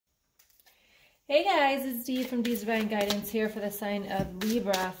Hey guys, it's Dee from DeesDivineGuidance here for the sign of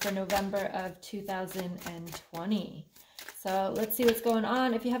Libra for November of 2020. So let's see what's going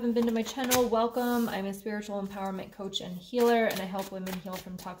on. If you haven't been to my channel, welcome. I'm a spiritual empowerment coach and healer, and I help women heal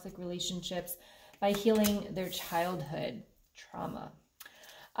from toxic relationships by healing their childhood trauma.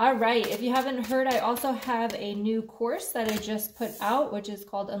 All right, if you haven't heard, I also have a new course that I just put out, which is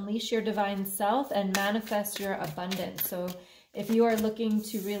called Unleash Your Divine Self and Manifest Your Abundance. So if you are looking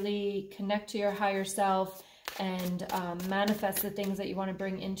to really connect to your higher self and manifest the things that you want to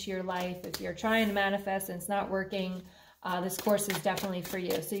bring into your life, if you're trying to manifest and it's not working, this course is definitely for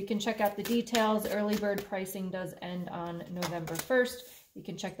you. So you can check out the details. Early bird pricing does end on November 1st. You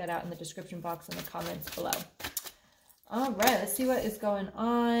can check that out in the description box in the comments below. All right, let's see what is going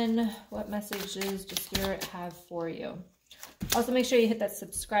on. What messages does Spirit have for you? Also, make sure you hit that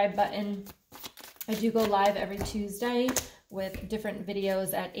subscribe button. I do go live every Tuesday with different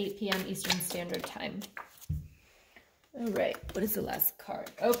videos at 8 p.m. Eastern Standard Time. All right, what is the last card?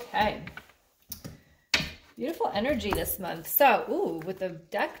 Okay. Beautiful energy this month. So, ooh, with the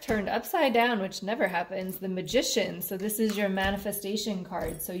deck turned upside down, which never happens, the Magician. So this is your manifestation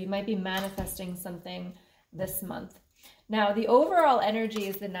card. So you might be manifesting something this month. Now, the overall energy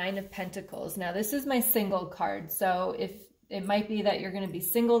is the Nine of Pentacles. Now, this is my single card. So if it might be that you're going to be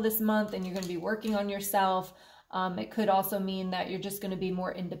single this month and you're going to be working on yourself. It could also mean that you're just going to be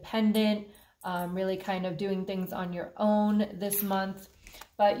more independent, really kind of doing things on your own this month.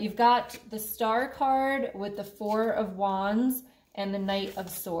 But you've got the Star card with the Four of Wands and the Knight of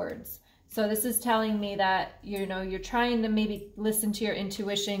Swords. So this is telling me that, you know, you're trying to maybe listen to your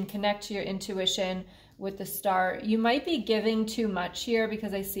intuition, connect to your intuition with the Star. You might be giving too much here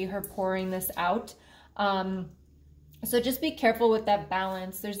because I see her pouring this out. So just be careful with that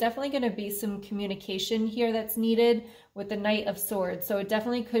balance. There's definitely going to be some communication here that's needed with the Knight of Swords. So it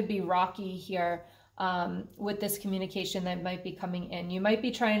definitely could be rocky here with this communication that might be coming in. You might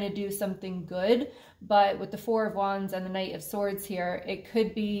be trying to do something good, but with the Four of Wands and the Knight of Swords here, it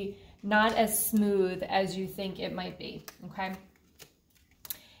could be not as smooth as you think it might be, okay?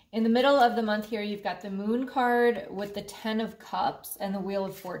 In the middle of the month here, you've got the Moon card with the Ten of Cups and the Wheel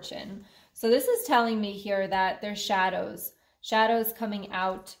of Fortune. So this is telling me here that there's shadows coming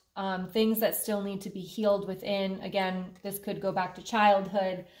out, things that still need to be healed within. Again, this could go back to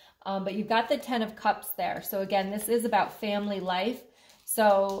childhood, but you've got the Ten of Cups there. So again, this is about family life.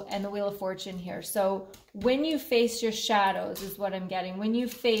 So, and the Wheel of Fortune here. So when you face your shadows is what I'm getting. When you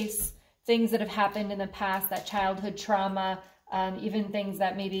face things that have happened in the past, that childhood trauma, even things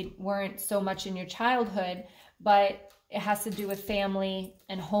that maybe weren't so much in your childhood, but it has to do with family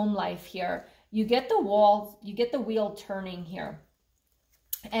and home life here. You get the wheel turning here.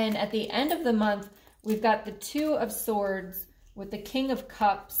 And at the end of the month, we've got the Two of Swords with the King of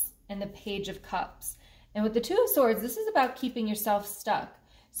Cups and the Page of Cups. And with the Two of Swords, this is about keeping yourself stuck.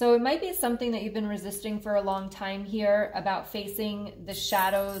 So it might be something that you've been resisting for a long time here, about facing the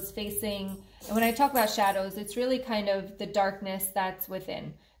shadows, and when I talk about shadows, it's really kind of the darkness that's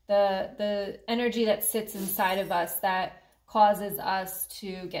within. The energy that sits inside of us that causes us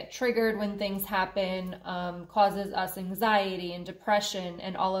to get triggered when things happen, causes us anxiety and depression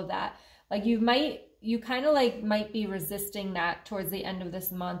and all of that. Like you kind of like might be resisting that towards the end of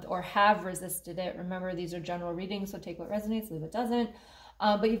this month, or have resisted it. Remember, these are general readings, so take what resonates, leave what doesn't.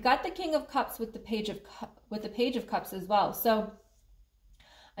 But you've got the King of Cups with the Page of Cups as well. So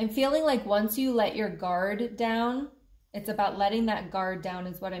I'm feeling like once you let your guard down, it's about letting that guard down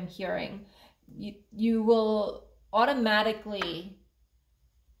is what I'm hearing. You will automatically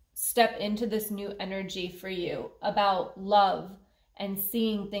step into this new energy for you about love and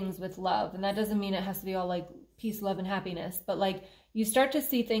seeing things with love. And that doesn't mean it has to be all like peace, love, and happiness, but like you start to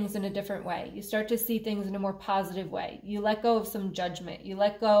see things in a different way. You start to see things in a more positive way. You let go of some judgment. You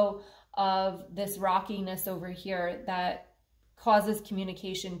let go of this rockiness over here that causes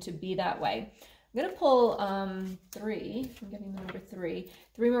communication to be that way. I'm going to pull three. I'm getting the number three.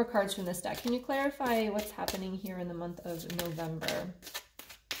 Three more cards from this deck. Can you clarify what's happening here in the month of November?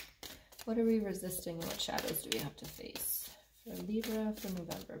 What are we resisting and what shadows do we have to face? For Libra for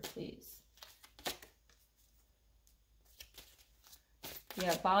November, please.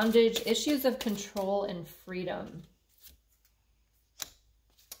 Yeah, bondage, issues of control and freedom.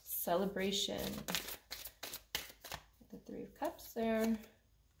 Celebration. The Three of Cups there.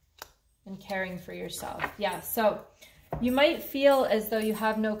 And caring for yourself. Yeah, so you might feel as though you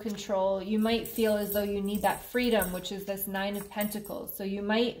have no control. You might feel as though you need that freedom, which is this Nine of Pentacles. So you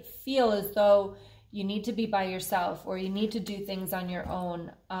might feel as though you need to be by yourself, or you need to do things on your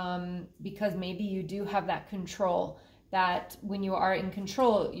own, because maybe you do have that control that when you are in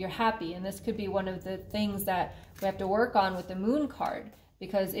control, you're happy. And this could be one of the things that we have to work on with the moon card,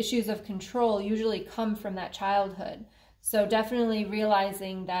 because issues of control usually come from that childhood. So definitely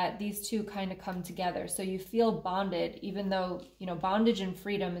realizing that these two kind of come together. So you feel bonded, even though, you know, bondage and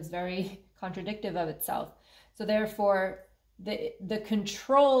freedom is very contradictive of itself. So therefore, the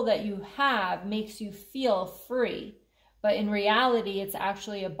control that you have makes you feel free. But in reality, it's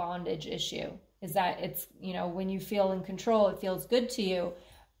actually a bondage issue. Is that it's, you know, when you feel in control, it feels good to you.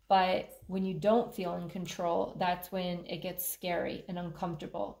 But when you don't feel in control, that's when it gets scary and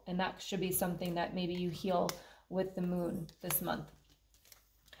uncomfortable. And that should be something that maybe you heal with the moon this month.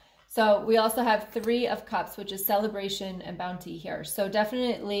 So we also have 3 of Cups, which is celebration and bounty here. So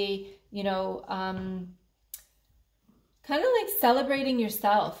definitely, you know, kind of like celebrating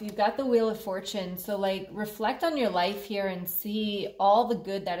yourself. You've got the Wheel of Fortune. So like reflect on your life here and see all the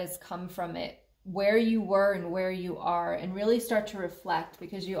good that has come from it, where you were and where you are, and really start to reflect,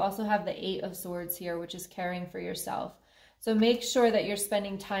 because you also have the 8 of Swords here, which is caring for yourself. So make sure that you're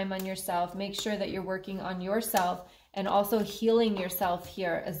spending time on yourself. Make sure that you're working on yourself and also healing yourself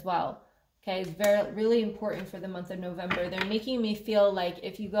here as well. Okay, very, really important for the month of November. They're making me feel like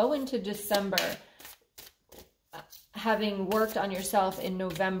if you go into December having worked on yourself in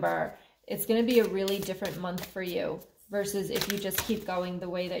November, it's going to be a really different month for you versus if you just keep going the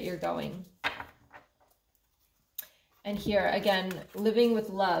way that you're going. And here, again, living with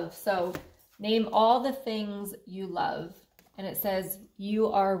love. So name all the things you love. And it says, you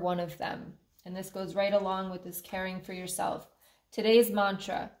are one of them. And this goes right along with this caring for yourself. Today's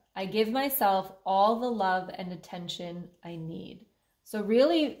mantra, I give myself all the love and attention I need. So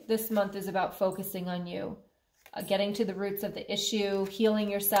really, this month is about focusing on you, getting to the roots of the issue, healing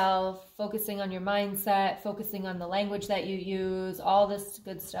yourself, focusing on your mindset, focusing on the language that you use, all this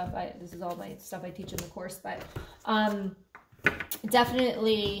good stuff. This is all my stuff I teach in the course, but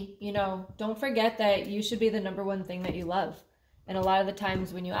definitely, you know, don't forget that you should be the #1 thing that you love. And a lot of the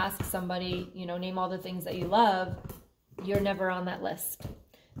times when you ask somebody, you know, name all the things that you love, you're never on that list.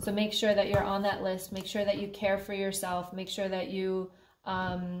 So make sure that you're on that list. Make sure that you care for yourself. Make sure that you,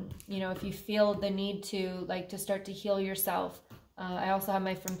 you know, if you feel the need to, like, to start to heal yourself. I also have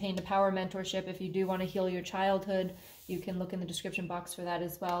my From Pain to Power mentorship. If you do want to heal your childhood, you can look in the description box for that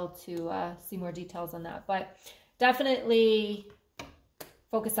as well to see more details on that. But definitely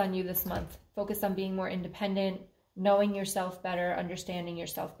focus on you this month. Focus on being more independent, knowing yourself better, understanding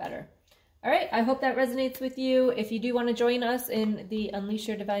yourself better. All right, I hope that resonates with you. If you do want to join us in the Unleash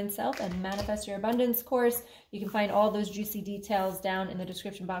Your Divine Self and Manifest Your Abundance course, you can find all those juicy details down in the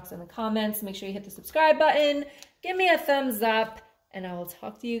description box in the comments. Make sure you hit the subscribe button, give me a thumbs up, and I will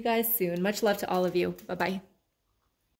talk to you guys soon. Much love to all of you. Bye-bye.